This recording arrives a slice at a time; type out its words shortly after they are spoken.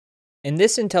In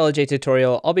this IntelliJ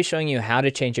tutorial, I'll be showing you how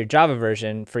to change your Java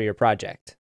version for your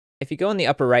project. If you go in the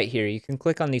upper right here, you can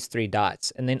click on these three dots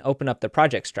and then open up the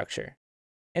project structure.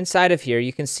 Inside of here,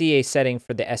 you can see a setting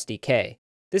for the SDK.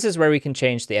 This is where we can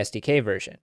change the SDK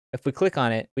version. If we click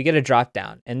on it, we get a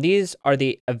drop-down, and these are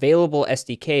the available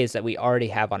SDKs that we already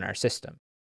have on our system.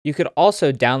 You could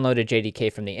also download a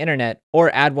JDK from the internet or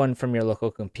add one from your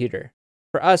local computer.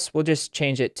 For us, we'll just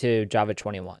change it to Java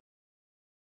 21.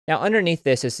 Now underneath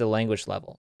this is the language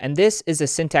level, and this is the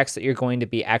syntax that you're going to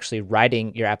be actually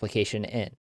writing your application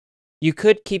in. You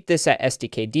could keep this at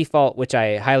SDK default, which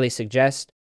I highly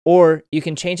suggest, or you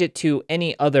can change it to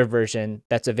any other version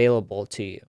that's available to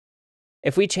you.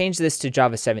 If we change this to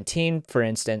Java 17, for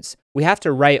instance, we have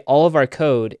to write all of our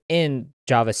code in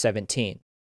Java 17.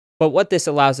 But what this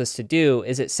allows us to do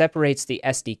is it separates the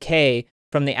SDK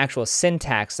from the actual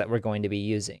syntax that we're going to be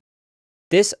using.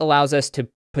 This allows us to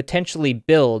potentially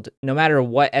build no matter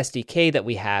what SDK that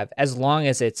we have, as long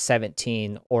as it's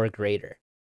 17 or greater.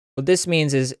 What this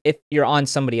means is if you're on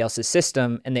somebody else's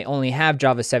system and they only have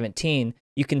Java 17,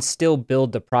 you can still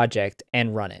build the project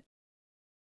and run it.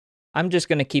 I'm just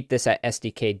going to keep this at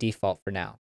SDK default for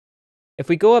now. If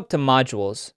we go up to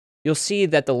modules, you'll see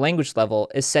that the language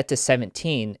level is set to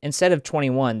 17 instead of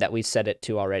 21 that we set it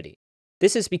to already.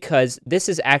 This is because this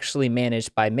is actually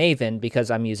managed by Maven because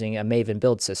I'm using a Maven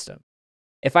build system.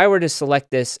 If I were to select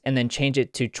this and then change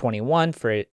it to 21,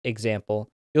 for example,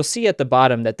 you'll see at the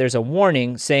bottom that there's a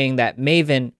warning saying that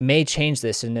Maven may change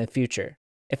this in the future.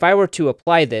 If I were to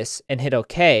apply this and hit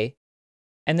OK,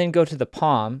 and then go to the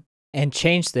POM and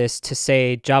change this to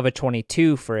say Java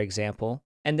 22, for example,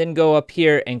 and then go up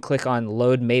here and click on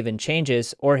Load Maven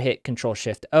Changes or hit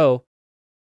Control-Shift-O,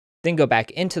 then go back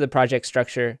into the project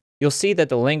structure, you'll see that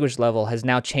the language level has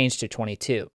now changed to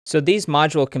 22. So these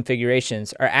module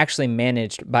configurations are actually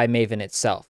managed by Maven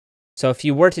itself. So if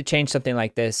you were to change something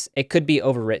like this, it could be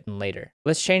overwritten later.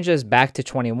 Let's change this back to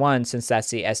 21 since that's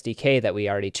the SDK that we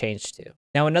already changed to.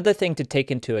 Now another thing to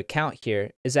take into account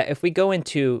here is that if we go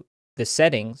into the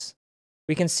settings,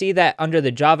 we can see that under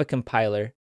the Java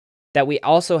compiler that we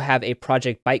also have a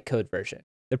project bytecode version.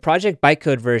 The project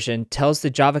bytecode version tells the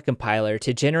Java compiler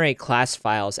to generate class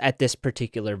files at this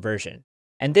particular version.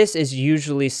 And this is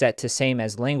usually set to same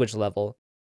as language level,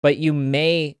 but you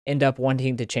may end up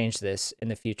wanting to change this in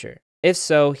the future. If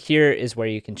so, here is where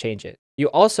you can change it. You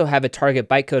also have a target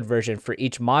bytecode version for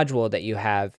each module that you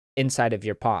have inside of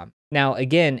your POM. Now,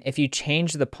 again, if you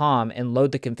change the POM and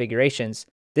load the configurations,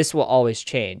 this will always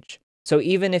change. So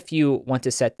even if you want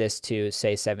to set this to,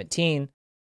 say, 17,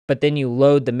 but then you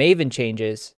load the Maven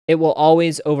changes, it will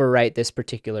always overwrite this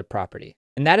particular property.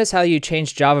 And that is how you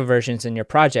change Java versions in your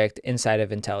project inside of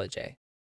IntelliJ.